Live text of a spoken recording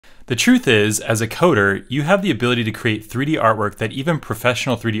The truth is, as a coder, you have the ability to create 3D artwork that even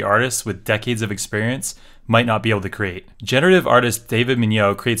professional 3D artists with decades of experience might not be able to create. Generative artist David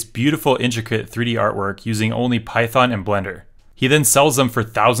Mignot creates beautiful, intricate 3D artwork using only Python and Blender. He then sells them for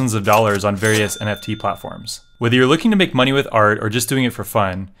thousands of dollars on various NFT platforms. Whether you're looking to make money with art or just doing it for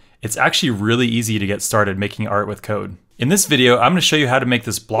fun, it's actually really easy to get started making art with code. In this video, I'm going to show you how to make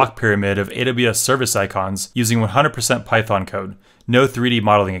this block pyramid of AWS service icons using 100% Python code. No 3D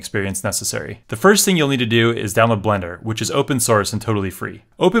modeling experience necessary. The first thing you'll need to do is download Blender, which is open source and totally free.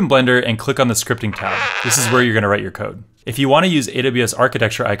 Open Blender and click on the scripting tab. This is where you're going to write your code. If you want to use AWS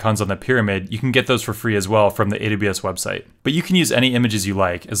architecture icons on the pyramid, you can get those for free as well from the AWS website. But you can use any images you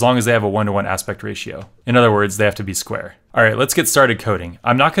like, as long as they have a 1-to-1 aspect ratio. In other words, they have to be square. All right, let's get started coding.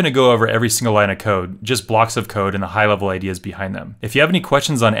 I'm not going to go over every single line of code, just blocks of code and the high-level ideas behind them. If you have any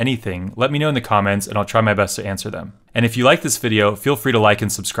questions on anything, let me know in the comments and I'll try my best to answer them. And if you like this video, feel free to like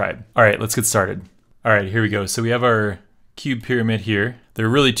and subscribe. All right, let's get started. All right, here we go. So we have our cube pyramid here. There are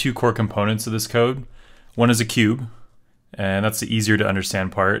really two core components of this code. One is a cube, and that's the easier to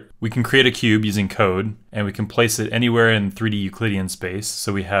understand part. We can create a cube using code, and we can place it anywhere in 3D Euclidean space.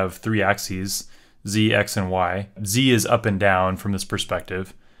 So we have three axes, Z, X, and Y. Z is up and down from this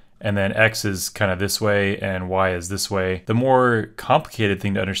perspective, and then X is kind of this way, and Y is this way. The more complicated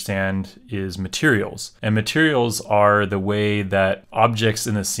thing to understand is materials. And materials are the way that objects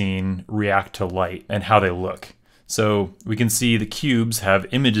in the scene react to light and how they look. So we can see the cubes have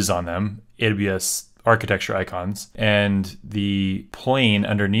images on them, AWS architecture icons, and the plane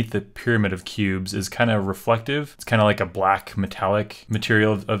underneath the pyramid of cubes is kind of reflective. It's kind of like a black metallic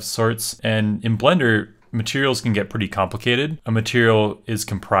material of sorts. And in Blender, materials can get pretty complicated. A material is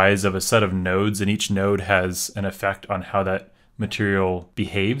comprised of a set of nodes, and each node has an effect on how that material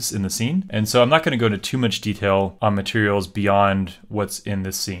behaves in the scene. And so I'm not going to go into too much detail on materials beyond what's in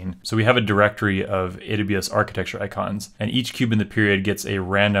this scene. So we have a directory of AWS architecture icons, and each cube in the period gets a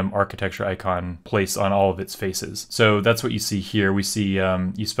random architecture icon placed on all of its faces. So that's what you see here. We see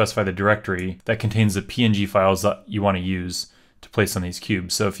you specify the directory that contains the PNG files that you want to use to place on these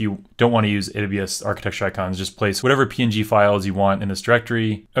cubes. So if you don't want to use AWS architecture icons, just place whatever PNG files you want in this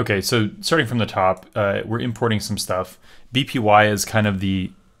directory. Okay, so starting from the top, we're importing some stuff. BPY is kind of the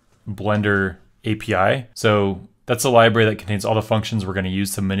Blender API. So that's a library that contains all the functions we're going to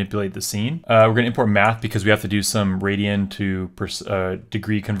use to manipulate the scene. We're going to import math because we have to do some radian to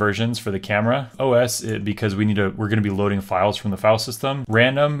degree conversions for the camera. OS because we're going to be loading files from the file system.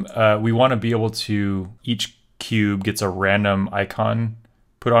 Random, we want to be able to, each cube gets a random icon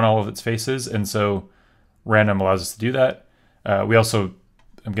put on all of its faces, and so random allows us to do that. We also,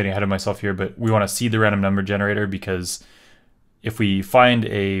 I'm getting ahead of myself here, but we want to seed the random number generator because if we find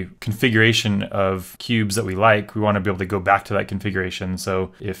a configuration of cubes that we like, we want to be able to go back to that configuration.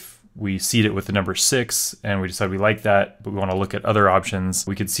 So if we seed it with the number 6 and we decide we like that, but we want to look at other options,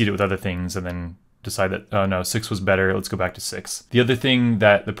 we could seed it with other things and then decide that, oh no, 6 was better, let's go back to 6. The other thing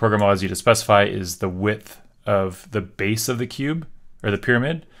that the program allows you to specify is the width of the base of the cube or the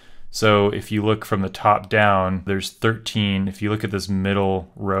pyramid. So if you look from the top down, there's 13. If you look at this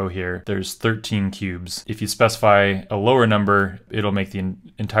middle row here, there's 13 cubes. If you specify a lower number, it'll make the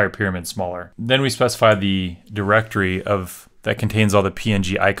entire pyramid smaller. Then we specify the directory that contains all the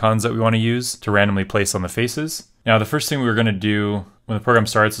PNG icons that we want to use to randomly place on the faces. Now, the first thing we're going to do when the program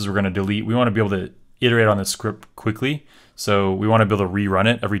starts is we're going to delete. We want to be able to iterate on the script quickly. So we want to be able to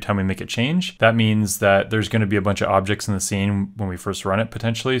rerun it every time we make a change. That means that there's going to be a bunch of objects in the scene when we first run it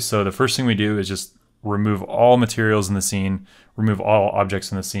potentially. So the first thing we do is just remove all materials in the scene, remove all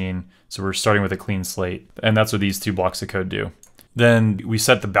objects in the scene. So we're starting with a clean slate. And that's what these two blocks of code do. Then we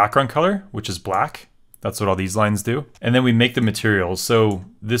set the background color, which is black. That's what all these lines do. And then we make the materials. So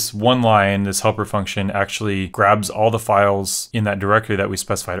this one line, this helper function, actually grabs all the files in that directory that we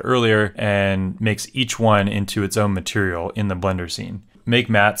specified earlier and makes each one into its own material in the Blender scene. Make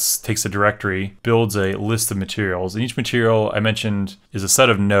mats takes a directory, builds a list of materials, and each material I mentioned is a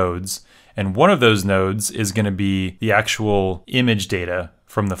set of nodes. And one of those nodes is going to be the actual image data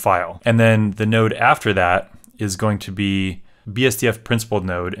from the file. And then the node after that is going to be BSDF principled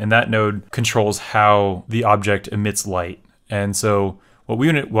node, and that node controls how the object emits light. And so what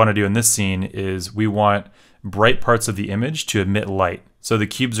we want to do in this scene is we want bright parts of the image to emit light. So the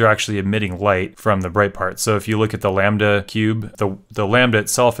cubes are actually emitting light from the bright parts. So if you look at the lambda cube, the lambda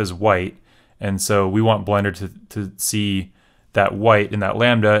itself is white, and so we want Blender to see that white in that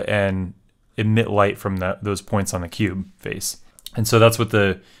lambda and emit light from those points on the cube face. And so that's what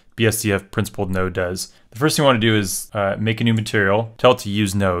the BSDF principled node does. The first thing we want to do is make a new material, tell it to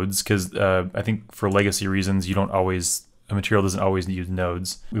use nodes, because I think for legacy reasons, you don't always a material doesn't always use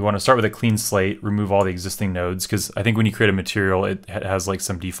nodes. We want to start with a clean slate, remove all the existing nodes, because I think when you create a material, it has like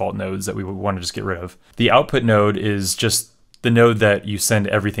some default nodes that we would want to just get rid of. The output node is just the node that you send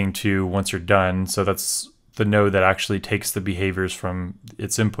everything to once you're done. So that's the node that actually takes the behaviors from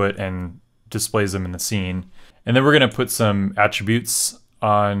its input and displays them in the scene. And then we're going to put some attributes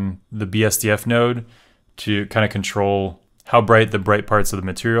on the BSDF node to kind of control how bright the bright parts of the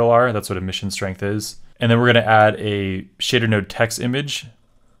material are. That's what emission strength is. And then we're going to add a shader node text image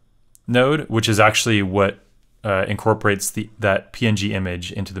node, which is actually what incorporates that PNG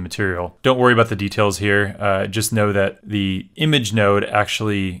image into the material. Don't worry about the details here. Just know that the image node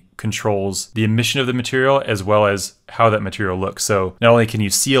actually controls the emission of the material as well as how that material looks. So not only can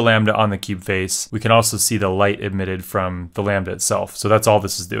you see a lambda on the cube face, we can also see the light emitted from the lambda itself. So that's all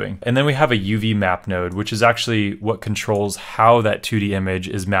this is doing. And then we have a UV map node, which is actually what controls how that 2D image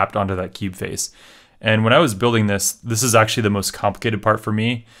is mapped onto that cube face. And when I was building this is actually the most complicated part for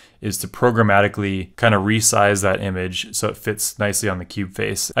me, is to programmatically kind of resize that image so it fits nicely on the cube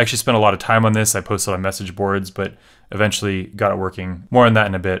face. I actually spent a lot of time on this. I posted on message boards, but eventually got it working. More on that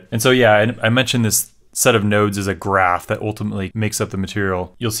in a bit. And so yeah, I mentioned this set of nodes is a graph that ultimately makes up the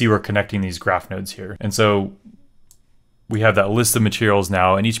material. You'll see we're connecting these graph nodes here. And so we have that list of materials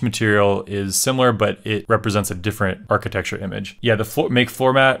now, and each material is similar, but it represents a different architecture image. Yeah, the make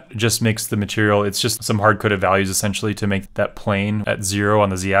floor mat just makes the material, it's just some hard-coded values essentially to make that plane at 0 on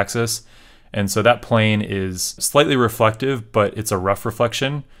the z-axis. And so that plane is slightly reflective, but it's a rough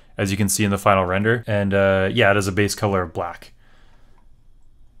reflection, as you can see in the final render. And yeah, it has a base color of black.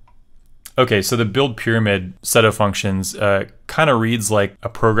 Okay, so the build pyramid set of functions kind of reads like a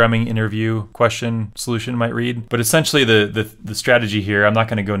programming interview question solution might read. But essentially the strategy here, I'm not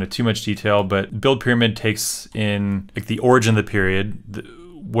going to go into too much detail, but build pyramid takes in like the origin of the period,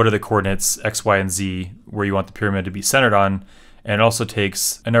 what are the coordinates x, y, and z where you want the pyramid to be centered on, and it also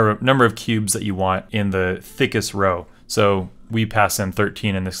takes a number of cubes that you want in the thickest row. So we pass in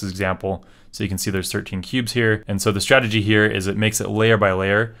 13 in this example. So you can see there's 13 cubes here. And so the strategy here is it makes it layer by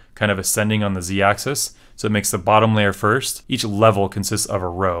layer, kind of ascending on the z-axis. So it makes the bottom layer first. Each level consists of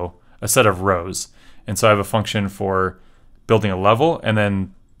a set of rows. And so I have a function for building a level, and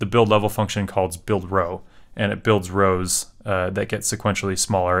then the build level function called build row. And it builds rows that get sequentially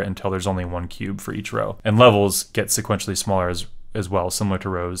smaller until there's only one cube for each row. And levels get sequentially smaller as well, similar to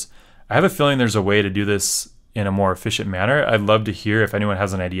rows. I have a feeling there's a way to do this in a more efficient manner. I'd love to hear if anyone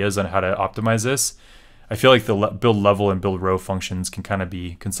has any ideas on how to optimize this. I feel like the build level and build row functions can kind of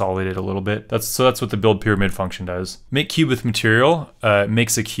be consolidated a little bit. That's what the build pyramid function does. Make cube with material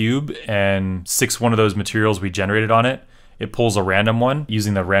makes a cube and sticks one of those materials we generated on it. It pulls a random one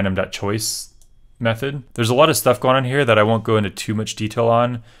using the random.choice method. There's a lot of stuff going on here that I won't go into too much detail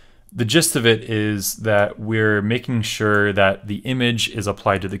on. The gist of it is that we're making sure that the image is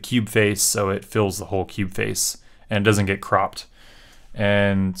applied to the cube face so it fills the whole cube face and doesn't get cropped.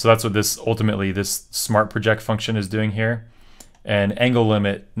 And so that's what ultimately this smart project function is doing here. And angle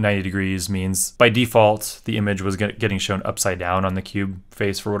limit 90 degrees means by default the image was getting shown upside down on the cube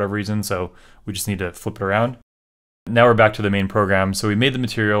face for whatever reason, so we just need to flip it around. Now we're back to the main program. So we made the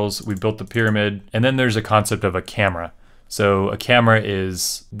materials, we built the pyramid, and then there's a concept of a camera. So a camera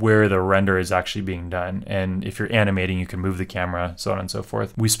is where the render is actually being done. And if you're animating, you can move the camera, so on and so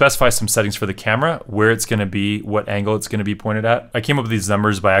forth. We specify some settings for the camera, where it's going to be, what angle it's going to be pointed at. I came up with these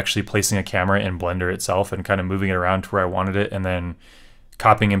numbers by actually placing a camera in Blender itself and kind of moving it around to where I wanted it, and then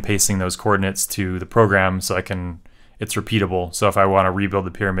copying and pasting those coordinates to the program so it's repeatable. So if I want to rebuild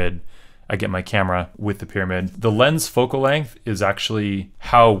the pyramid, I get my camera with the pyramid. The lens focal length is actually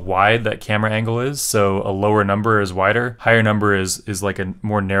how wide that camera angle is. So a lower number is wider, higher number is like a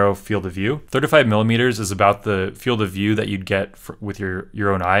more narrow field of view. 35 millimeters is about the field of view that you'd get with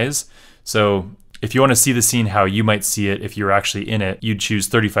your own eyes. So if you want to see the scene how you might see it if you're actually in it, you'd choose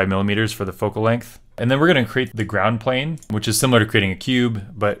 35 millimeters for the focal length. And then we're going to create the ground plane, which is similar to creating a cube,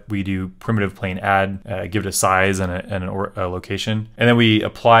 but we do primitive plane add, give it a size and a location. And then we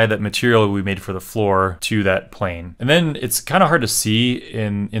apply that material we made for the floor to that plane. And then it's kind of hard to see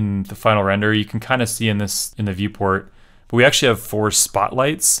in the final render. You can kind of see in the viewport, but we actually have 4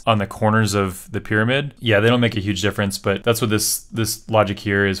 spotlights on the corners of the pyramid. Yeah, they don't make a huge difference, but that's what this logic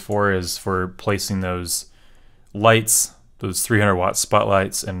here is for placing those lights, those 300 watt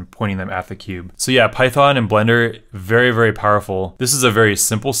spotlights, and pointing them at the cube. So yeah, Python and Blender, very, very powerful. This is a very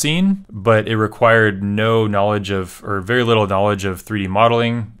simple scene, but it required no knowledge of, or very little knowledge of 3D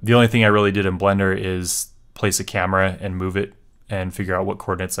modeling. The only thing I really did in Blender is place a camera and move it and figure out what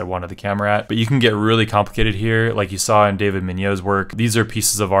coordinates I wanted the camera at. But you can get really complicated here, like you saw in David Mignot's work. These are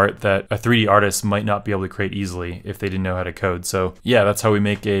pieces of art that a 3D artist might not be able to create easily if they didn't know how to code. So yeah, that's how we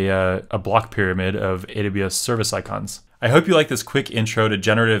make a block pyramid of AWS service icons. I hope you like this quick intro to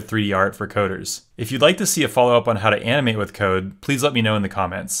generative 3D art for coders. If you'd like to see a follow-up on how to animate with code, please let me know in the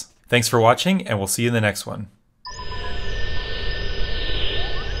comments. Thanks for watching, and we'll see you in the next one.